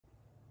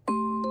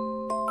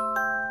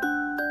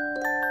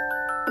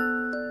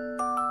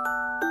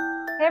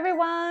Hey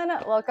everyone,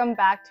 welcome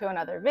back to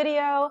another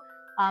video.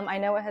 I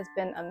know it has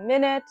been a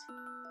minute.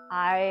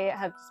 I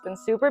have just been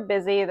super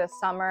busy this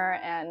summer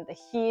and the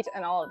heat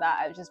and all of that.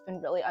 I've just been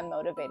really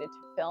unmotivated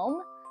to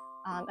film.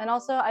 And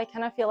also I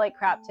kind of feel like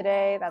crap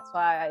today. That's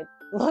why I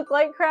look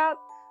like crap.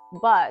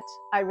 But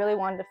I really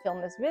wanted to film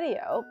this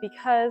video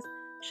because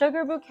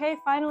Sugar Bouquet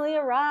finally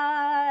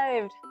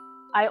arrived.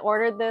 I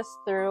ordered this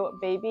through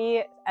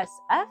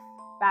BTSSB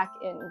back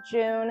in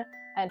June.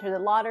 I entered the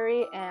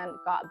lottery and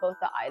got both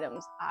the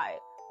items I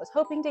was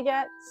hoping to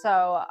get.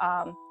 So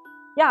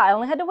yeah, I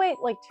only had to wait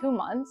like 2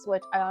 months,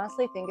 which I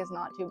honestly think is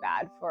not too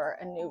bad for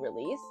a new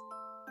release.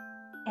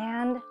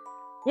 And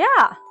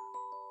yeah,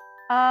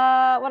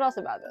 what else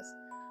about this?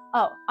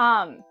 Oh,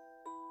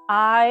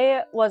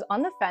 I was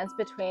on the fence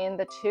between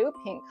the two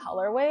pink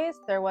colorways.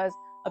 There was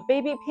a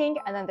baby pink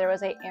and then there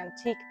was an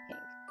antique pink.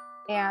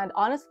 And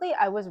honestly,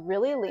 I was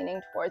really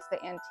leaning towards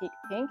the antique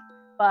pink,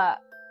 but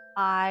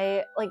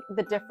I like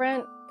the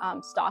different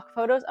stock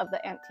photos of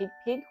the antique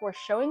pink were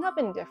showing up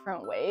in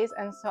different ways,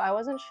 and so I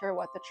wasn't sure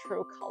what the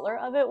true color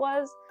of it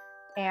was,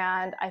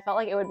 and I felt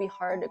like it would be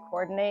hard to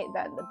coordinate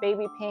than the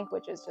baby pink,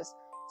 which is just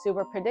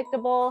super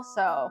predictable.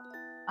 So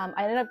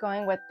I ended up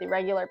going with the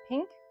regular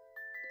pink.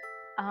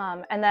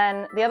 And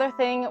then the other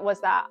thing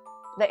was that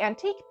the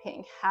antique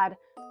pink had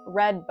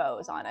red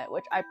bows on it,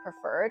 which I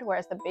preferred,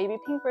 whereas the baby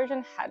pink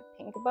version had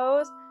pink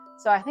bows.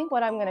 So I think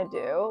what I'm gonna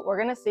do, we're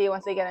gonna see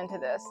once we get into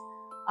this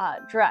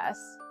dress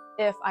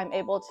if I'm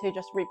able to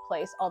just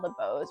replace all the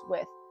bows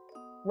with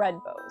red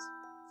bows.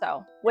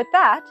 So with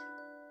that,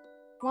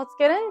 let's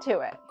get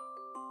into it.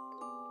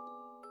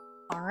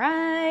 All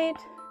right.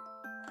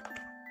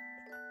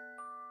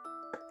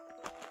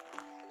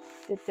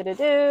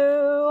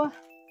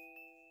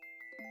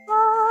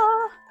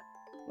 Oh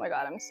my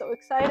god, I'm so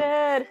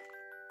excited.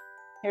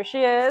 Here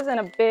she is in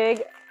a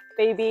big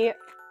baby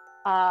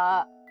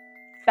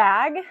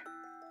bag.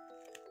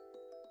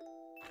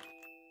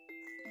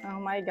 Oh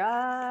my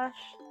gosh.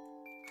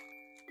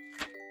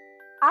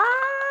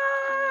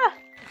 Ah!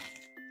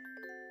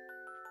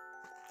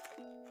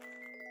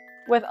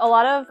 With a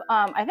lot of,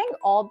 I think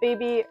all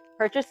baby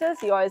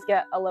purchases, you always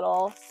get a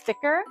little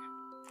sticker.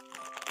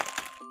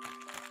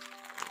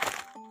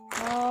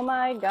 Oh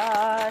my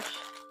gosh.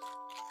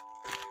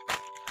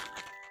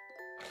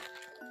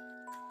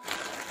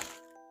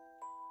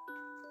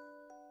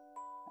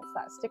 That's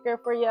that sticker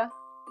for you.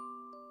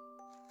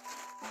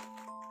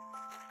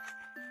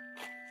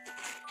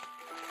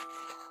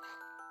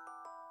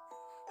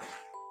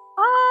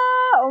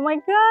 Oh my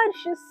god,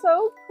 she's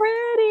so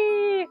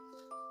pretty.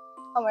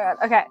 Oh my god.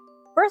 Okay,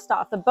 first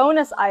off, the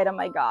bonus item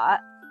I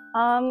got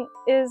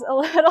is a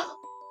little,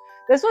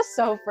 this was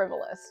so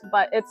frivolous,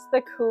 but it's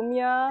the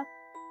Kumya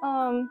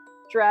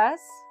dress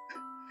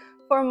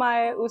for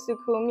my Usu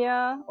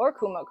Kumya, or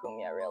Kuma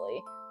Kumya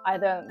really.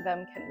 Either of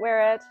them can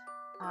wear it.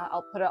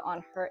 I'll put it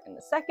on her in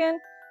a second,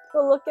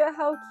 but look at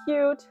how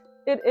cute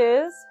it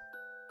is.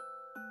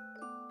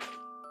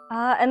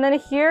 And then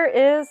here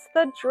is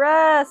the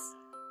dress.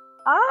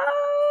 Ah!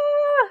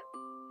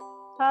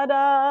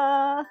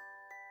 Ta-da!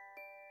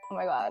 Oh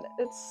my god,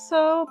 it's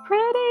so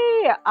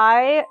pretty!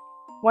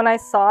 When I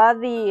saw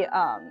the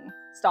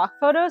stock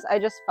photos, I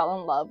just fell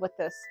in love with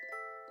this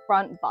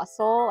front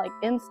bustle, like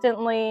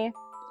instantly.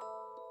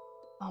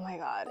 Oh my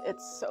god,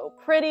 it's so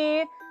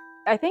pretty.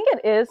 I think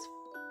it is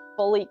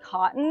fully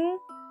cotton.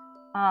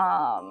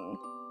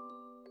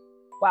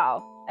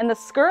 Wow. And the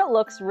skirt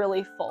looks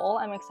really full.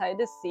 I'm excited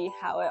to see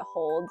how it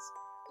holds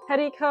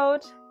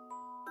petticoat.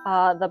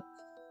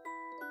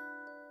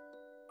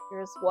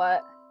 Here's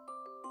what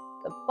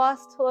the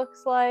bust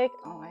looks like.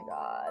 Oh my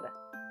god.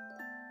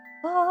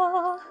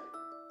 Oh,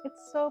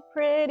 it's so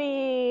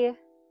pretty.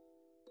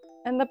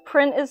 And the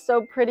print is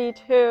so pretty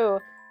too.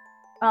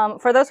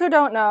 For those who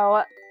don't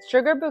know,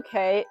 Sugar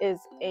Bouquet is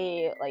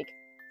a like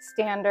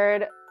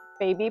standard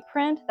baby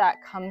print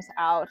that comes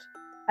out.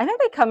 I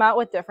think they come out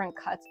with different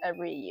cuts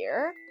every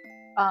year.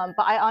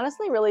 But I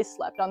honestly really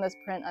slept on this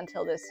print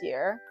until this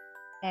year.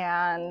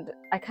 And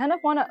I kind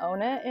of want to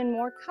own it in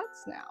more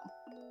cuts now.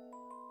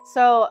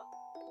 So,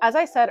 as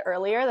I said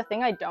earlier, the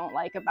thing I don't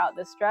like about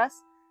this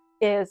dress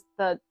is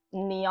the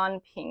neon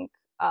pink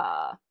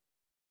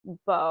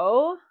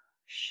bow.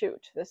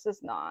 Shoot, this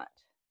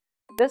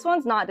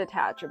one's not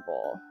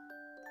detachable.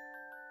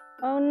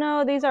 Oh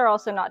no, these are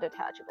also not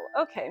detachable.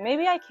 Okay,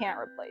 maybe I can't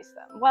replace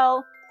them.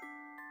 Well,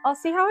 I'll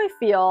see how I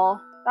feel.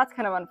 That's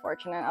kind of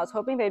unfortunate. I was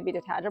hoping they'd be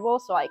detachable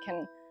so I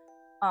can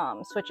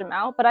switch them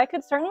out, but I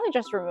could certainly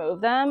just remove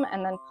them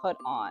and then put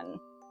on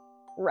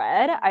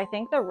red. I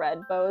think the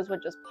red bows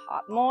would just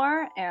pop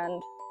more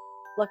and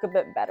look a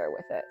bit better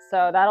with it.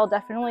 So that'll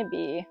definitely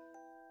be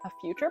a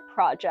future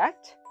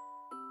project.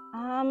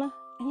 And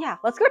yeah,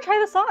 let's go try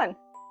this on.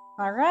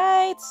 All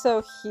right,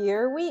 so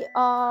here we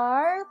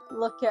are.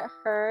 Look at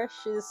her,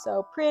 she's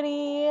so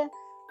pretty.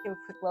 Give a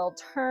quick little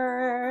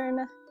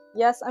turn.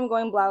 Yes, I'm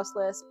going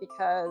blouseless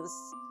because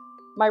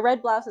my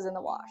red blouse is in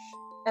the wash.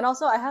 And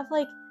also I have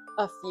like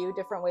a few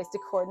different ways to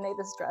coordinate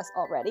this dress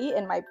already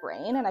in my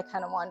brain, and I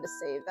kind of wanted to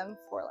save them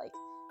for like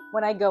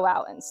when I go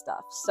out and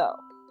stuff. So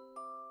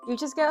you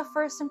just get a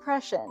first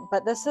impression,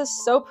 but this is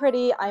so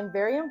pretty. I'm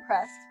very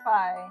impressed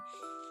by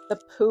the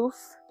poof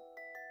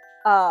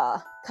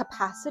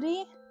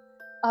capacity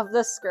of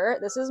the skirt.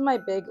 This is my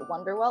big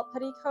Wonderwelt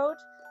petticoat,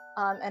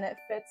 and it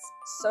fits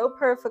so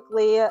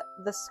perfectly.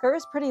 The skirt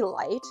is pretty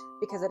light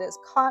because it is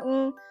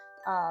cotton,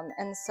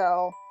 and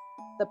so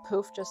the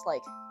poof just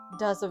like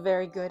does a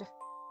very good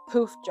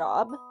poof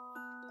job.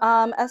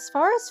 As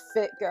far as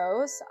fit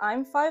goes,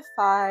 I'm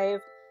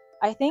 5'5".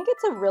 I think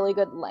it's a really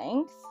good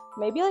length,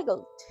 maybe like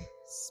a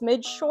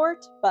smidge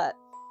short, but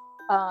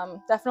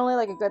definitely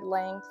like a good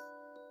length.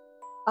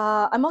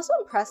 I'm also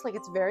impressed, like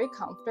it's very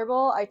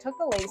comfortable. I took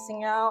the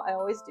lacing out. I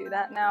always do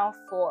that now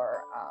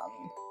for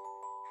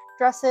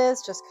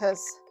dresses just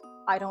because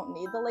I don't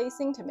need the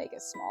lacing to make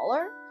it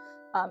smaller.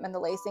 And the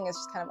lacing is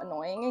just kind of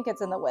annoying. It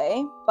gets in the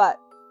way, but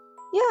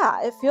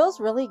yeah, it feels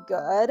really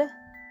good.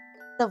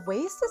 The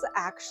waist is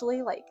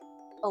actually like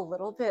a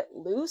little bit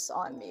loose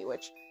on me,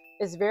 which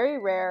is very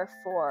rare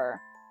for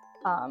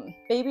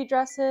baby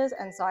dresses,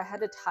 and so I had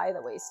to tie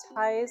the waist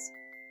ties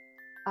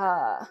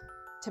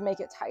to make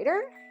it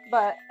tighter.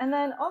 And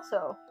then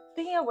also,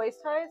 speaking of waist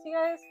ties, you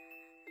guys,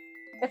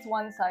 it's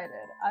one-sided.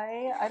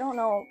 I don't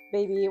know,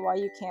 baby, why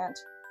you can't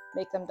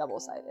make them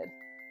double-sided,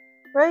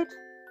 right?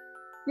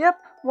 Yep,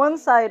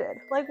 one-sided.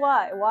 Like,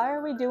 why? Why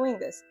are we doing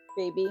this,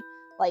 baby?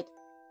 Like,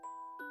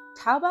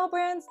 Taobao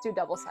brands do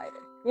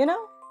double-sided, you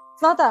know?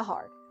 It's not that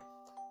hard.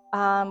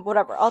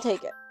 Whatever, I'll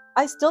take it.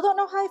 I still don't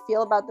know how I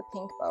feel about the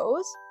pink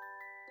bows.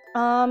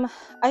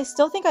 I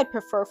still think I'd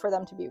prefer for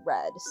them to be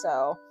red,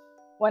 so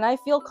when I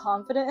feel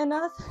confident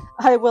enough,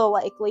 I will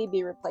likely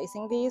be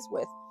replacing these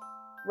with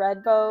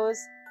red bows.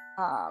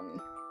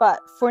 But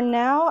for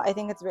now, I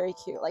think it's very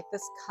cute. Like,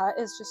 this cut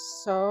is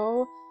just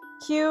so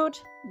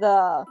cute.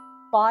 The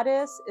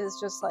bodice is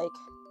just like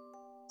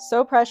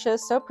so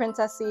precious, so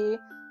princessy.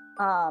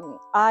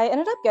 I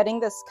ended up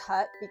getting this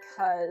cut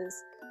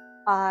because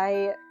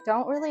I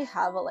don't really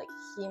have a like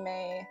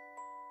hime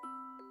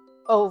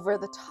over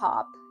the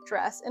top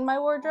dress in my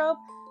wardrobe.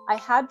 I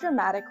had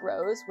Dramatic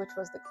Rose, which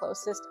was the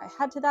closest I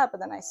had to that, but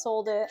then I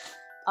sold it,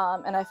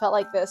 and I felt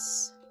like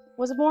this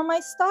was more my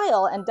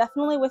style and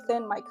definitely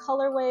within my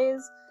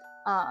colorways.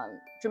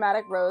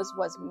 Dramatic Rose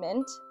was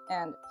mint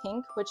and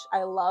pink, which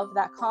I love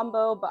that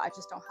combo, but I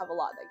just don't have a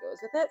lot that goes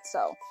with it.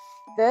 So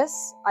this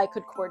I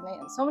could coordinate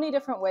in so many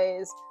different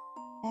ways,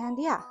 and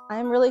yeah,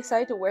 I'm really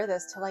excited to wear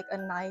this to like a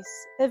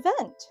nice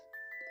event.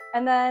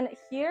 And then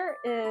here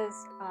is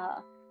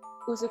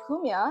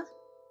Uzukumiya.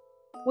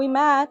 We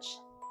match.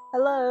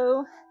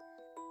 Hello,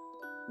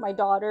 my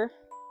daughter.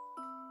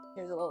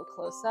 Here's a little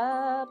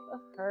close-up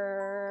of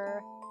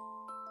her.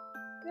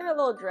 Look at her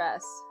little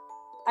dress.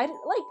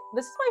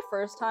 This is my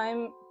first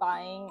time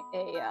buying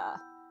a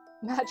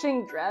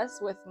matching dress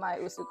with my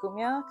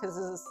Uzukumiya,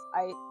 because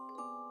I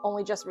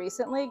only just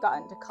recently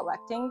got into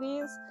collecting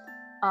these.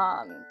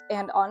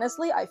 And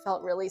honestly, I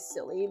felt really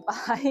silly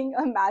buying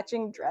a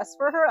matching dress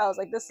for her. I was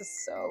like, this is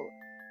so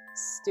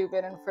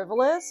stupid and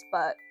frivolous,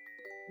 but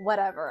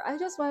whatever. I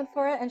just went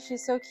for it, and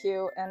she's so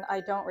cute, and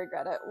I don't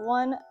regret it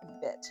one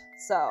bit.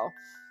 So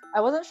I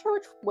wasn't sure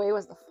which way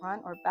was the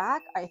front or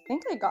back. I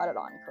think I got it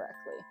on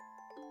correctly.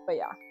 But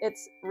yeah,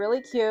 it's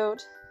really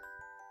cute.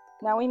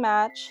 Now we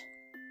match.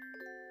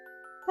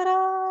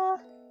 Ta-da!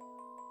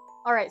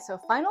 All right, so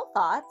final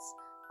thoughts.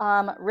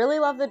 Really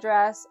love the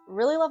dress,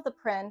 really love the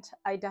print.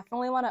 I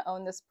definitely want to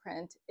own this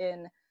print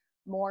in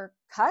more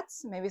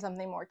cuts, maybe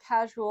something more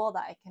casual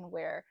that I can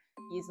wear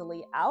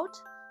easily out.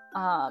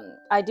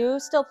 I do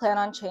still plan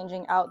on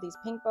changing out these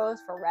pink bows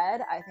for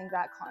red. I think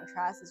that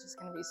contrast is just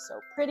going to be so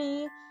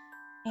pretty.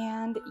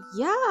 And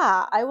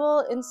yeah, I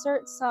will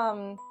insert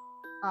some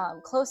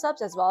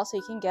close-ups as well so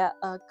you can get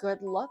a good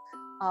look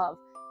of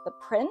the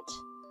print.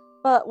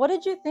 But what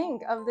did you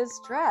think of this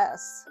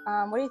dress?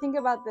 What do you think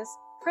about this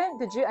print?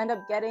 Did you end up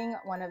getting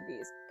one of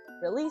these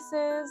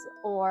releases,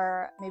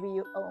 or maybe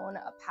you own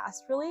a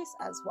past release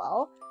as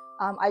well?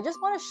 I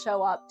just want to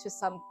show up to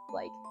some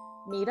like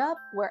meetup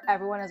where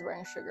everyone is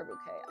wearing Sugar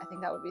Bouquet. I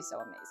think that would be so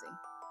amazing.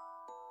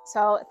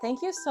 So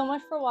thank you so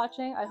much for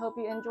watching. I hope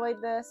you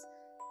enjoyed this,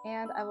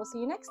 and I will see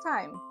you next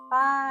time.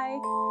 Bye!